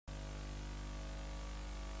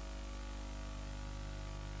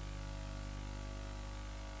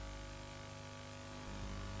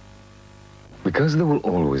Because there will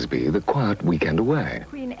always be the quiet weekend away.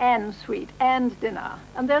 Queen Anne suite and dinner.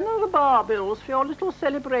 And then there are the bar bills for your little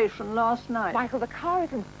celebration last night. Michael, the car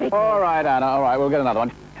isn't big. All right, Anna, all right, we'll get another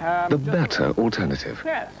one. The better alternative.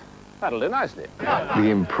 Yes, that'll do nicely. The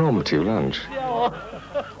impromptu lunch.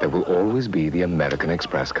 There will always be the American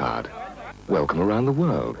Express card. Welcome around the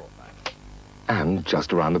world. And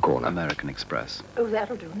just around the corner. American Express. Oh,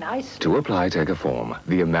 that'll do nicely. To apply, take a form.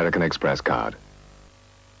 The American Express card.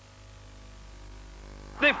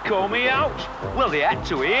 They've called me out. Well, they had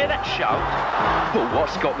to hear that shout. But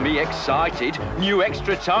what's got me excited? New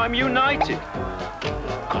Extra Time United.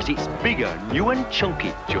 'Cause it's bigger, new and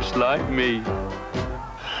chunky, just like me.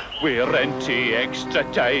 We're renty extra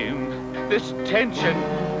time. This tension,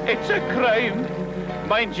 it's a crime.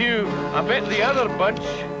 Mind you, I bet the other bunch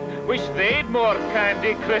wish they'd more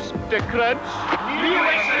Candy Crisp to crunch. New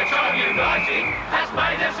Extra Time United has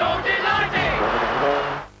made us all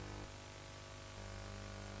delighted.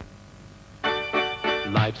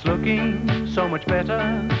 Life's looking so much better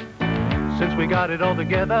since we got it all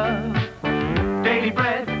together. Daily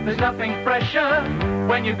bread, there's nothing fresher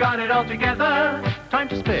when you've got it all together. Time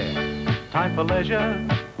to spare, time for leisure.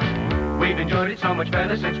 We've enjoyed it so much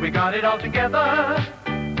better since we got it all together.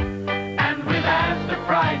 And with Asda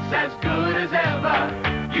price as good as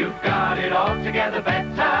ever, you've got it all together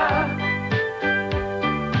better.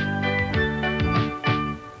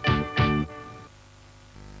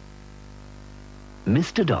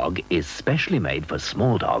 Mr. Dog is specially made for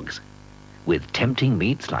small dogs, with tempting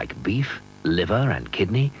meats like beef, liver and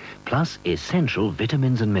kidney, plus essential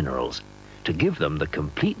vitamins and minerals, to give them the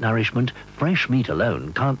complete nourishment fresh meat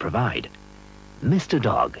alone can't provide. Mr.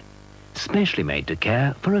 Dog, specially made to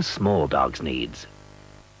care for a small dog's needs.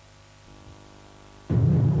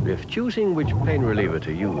 If choosing which pain reliever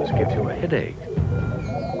to use gives you a headache,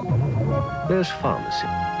 there's Pharmacy,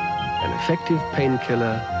 an effective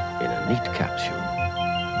painkiller in a neat capsule.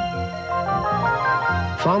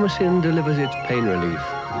 Pharmacin delivers its pain relief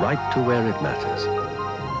right to where it matters,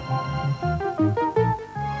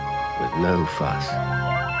 with no fuss.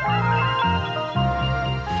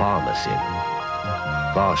 Pharmacin,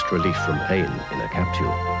 fast relief from pain in a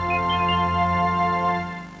capsule.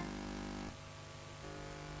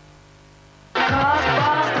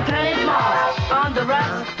 On the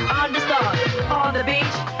rocks, on the stars, on the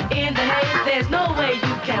beach, in the haze, there's no way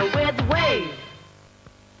you can wear the wave.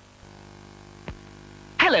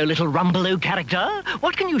 Hello, little Rumbaloo character.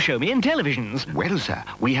 What can you show me in televisions? Well, sir,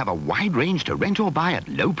 we have a wide range to rent or buy at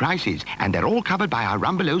low prices, and they're all covered by our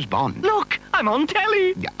Rumbaloo's bond. Look, I'm on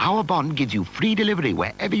telly. Our bond gives you free delivery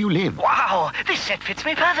wherever you live. Wow, this set fits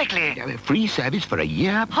me perfectly. Free service for a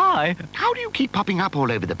year. Hi. How do you keep popping up all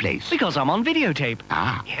over the place? Because I'm on videotape.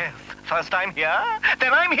 Ah. Yes, first I'm here,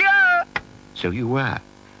 then I'm here. So you were.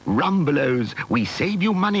 Rumbaloo's, we save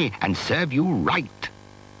you money and serve you right.